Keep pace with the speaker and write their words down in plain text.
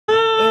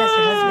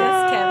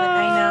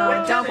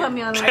Don't put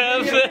me on the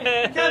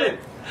Kevin.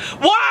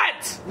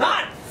 What?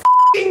 Not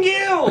f***ing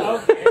you.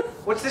 Okay.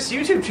 What's this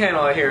YouTube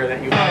channel I hear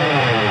that you?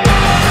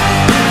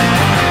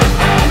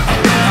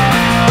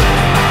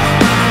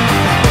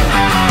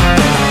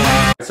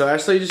 So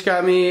Ashley just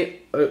got me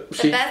the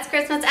best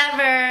Christmas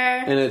ever.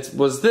 And it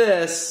was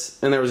this,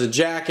 and there was a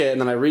jacket, and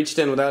then I reached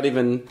in without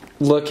even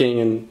looking,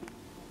 and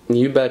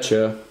you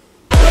betcha.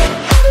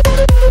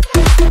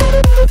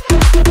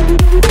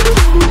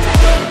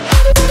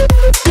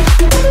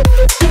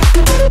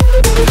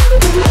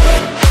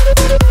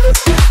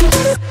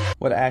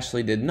 What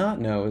Ashley did not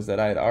know is that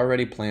I had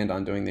already planned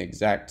on doing the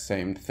exact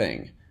same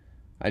thing.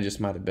 I just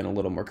might have been a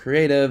little more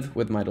creative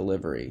with my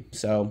delivery.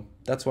 So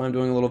that's why I'm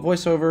doing a little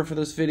voiceover for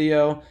this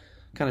video,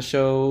 kind of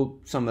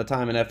show some of the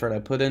time and effort I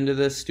put into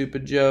this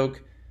stupid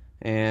joke.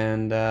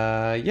 And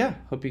yeah,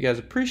 hope you guys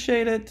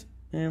appreciate it.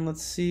 And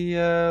let's see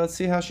how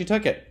she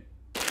took it.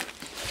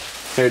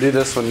 Here, do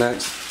this one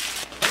next.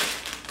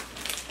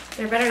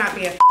 There better not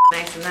be a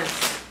ice in this.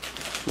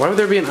 Why would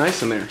there be an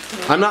ice in there?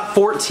 I'm not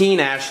 14,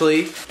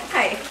 Ashley.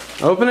 Hi.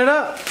 Open it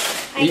up.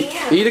 I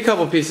am. Eat a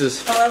couple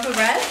pieces. A loaf of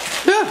bread?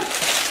 Yeah.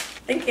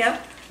 Thank you.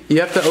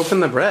 You have to open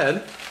the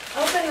bread.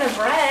 Open the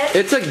bread?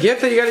 It's a gift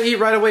that you gotta eat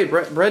right away.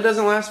 Bread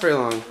doesn't last very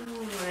long.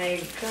 Oh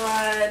my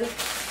god.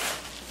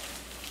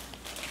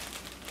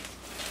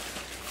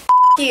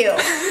 You.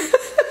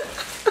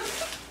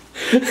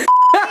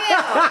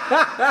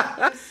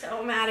 I'm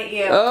so mad at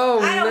you. Oh,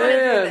 I don't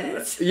man. want to do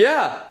this.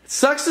 Yeah.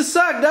 Sucks to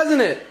suck,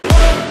 doesn't it?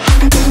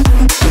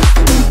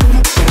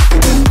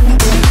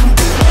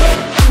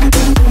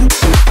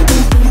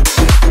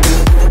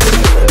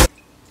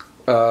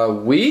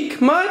 Week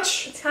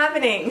much? What's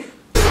happening?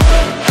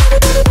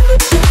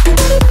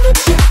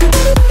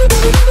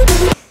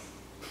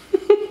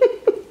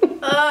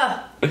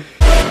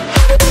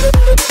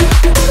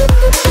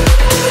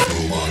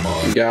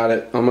 You got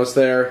it. Almost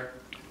there.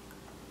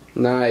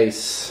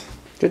 Nice.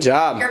 Good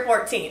job. You're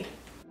 14.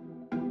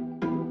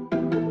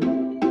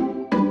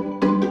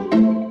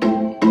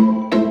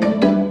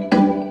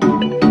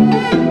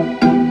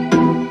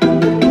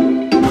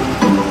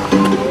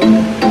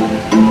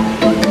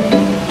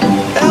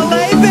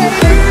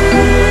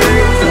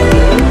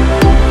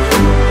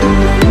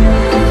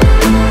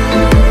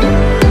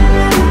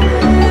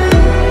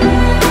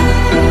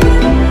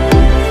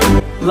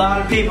 A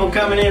lot of people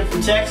coming in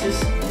from Texas.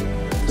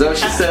 Is that what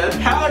she said?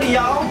 Howdy,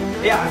 y'all.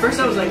 Yeah, at first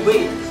I was like,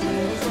 wait,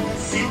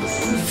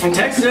 from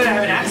Texas, do I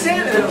have an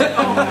accent? And I was like,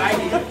 oh, I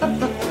do.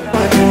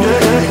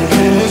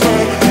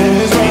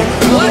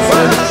 What's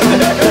up?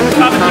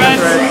 Common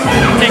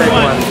threads. Take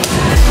one.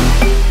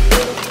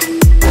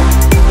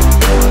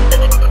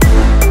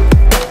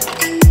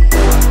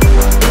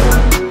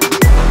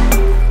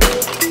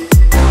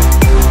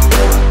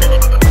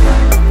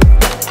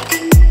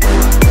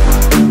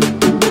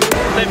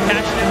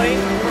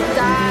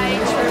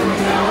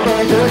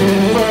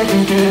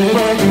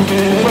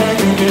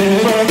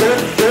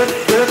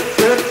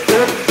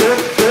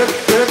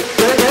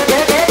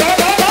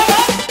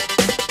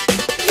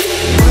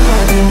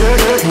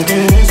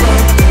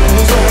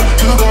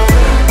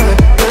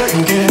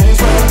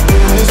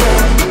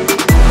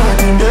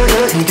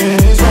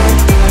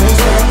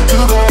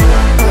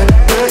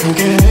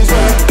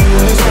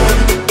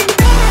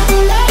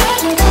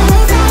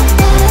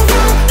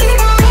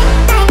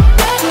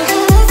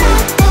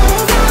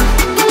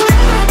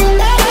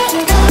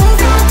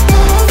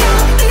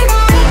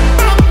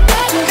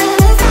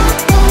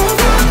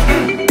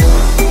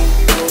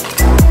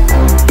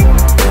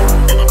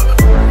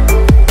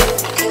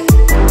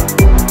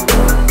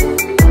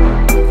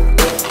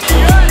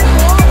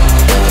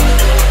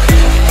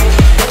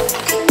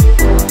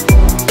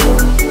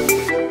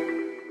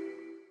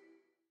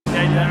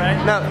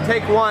 No,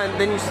 take one,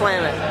 then you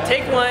slam it.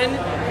 Take one.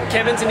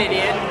 Kevin's an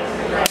idiot.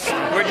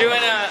 We're doing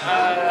a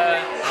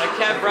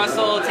Kev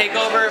Russell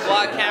takeover,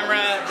 vlog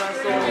camera.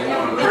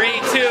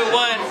 3, 2,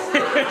 1.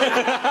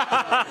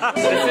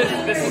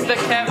 This is the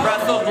Kev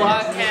Russell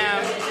vlog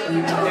cam.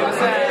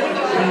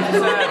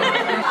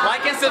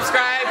 Like and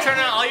subscribe. Turn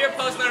on all your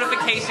post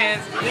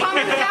notifications.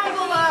 Comment down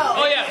below.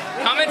 Oh yeah,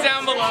 comment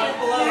down below.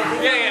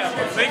 Yeah.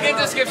 Link in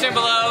the description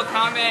below.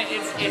 Comment.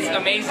 It's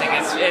amazing.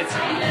 It's.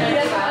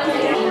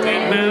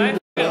 Man,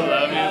 I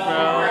love you,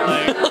 bro.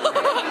 Like,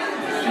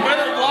 for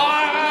the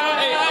vlog.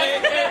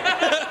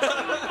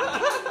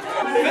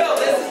 Phil,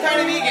 this is kind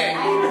of vegan.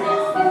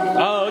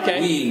 Oh, okay.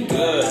 We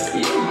good.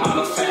 I'm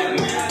a fat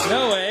man. No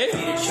way.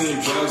 Chewing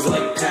drugs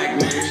like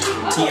Pac-Man.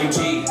 TMG.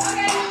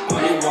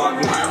 On your walk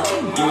now.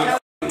 You ain't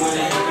with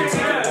it.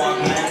 Take a walk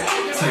now.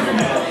 Take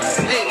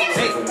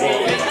a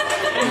walk.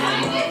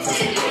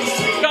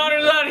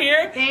 Daughter's not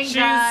here. Thank She's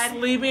God.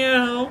 sleeping at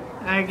home.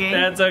 Okay.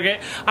 That's okay.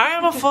 I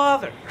am a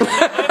father. Don't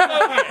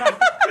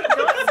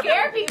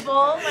scare people.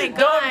 Oh my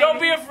God. Don't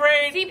be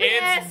afraid. CPS.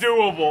 It's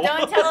doable.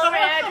 Don't tell them my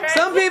address.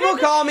 Some people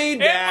call me If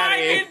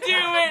daddy. I can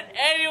do it,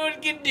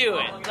 anyone can do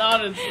it.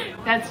 Honestly.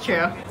 That's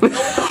true. You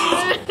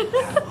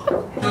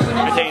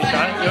take a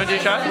shot? You want to do a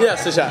shot?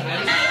 Yes, a shot.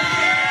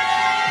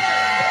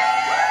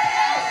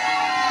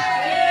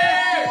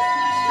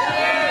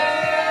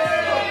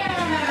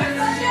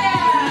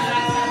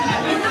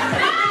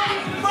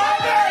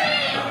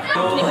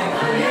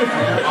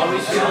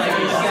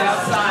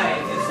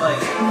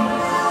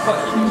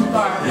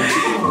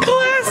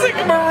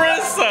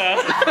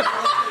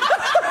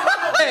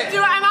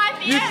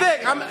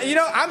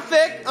 I'm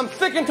sick. I'm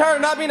sick and tired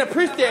of not being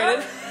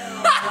appreciated.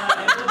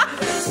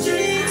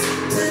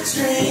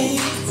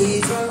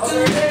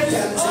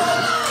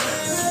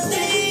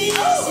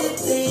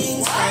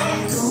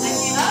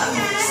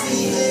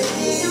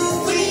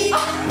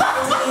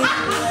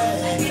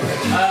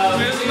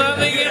 There's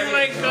nothing in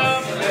my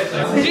cup.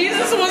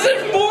 Jesus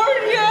wasn't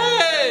born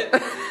yet.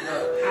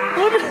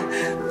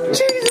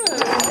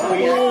 Jesus.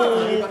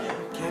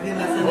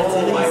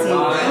 Oh my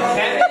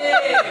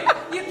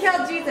God. You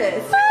killed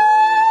Jesus.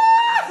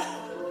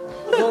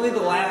 Only the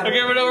lab.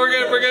 Okay, we're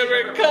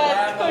good.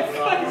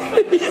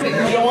 Cut. You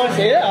don't want to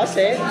say it? I'll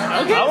say it.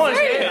 Okay, I want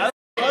to say it.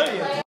 I love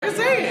you. I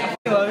say it.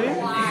 I love you.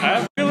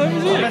 I love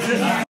you.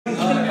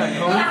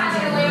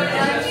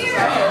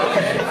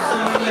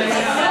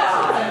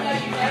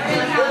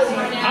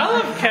 I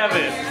love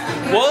Kevin.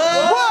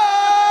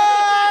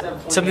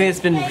 What? Something that's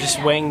been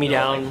just weighing me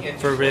down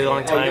for a really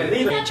long time.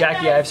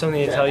 Jackie, I have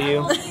something to tell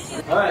you.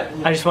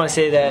 I just want to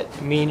say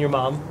that me and your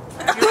mom,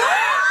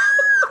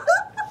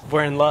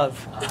 we're in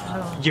love.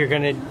 You're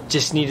gonna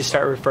just need to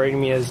start referring to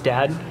me as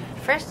Dad.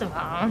 First of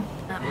all,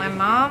 my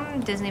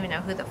mom doesn't even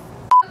know who the f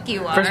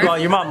you are. First of all,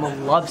 your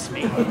mom loves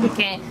me.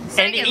 Okay. And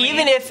Secondly,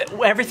 even if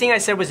everything I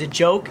said was a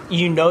joke,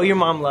 you know your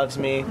mom loves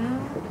me.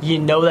 You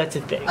know that's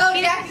a thing.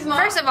 oh, Jackie's mom.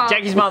 First of all,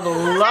 Jackie's mom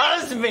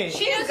loves me.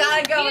 she's got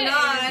it going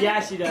on. Yeah,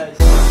 she does.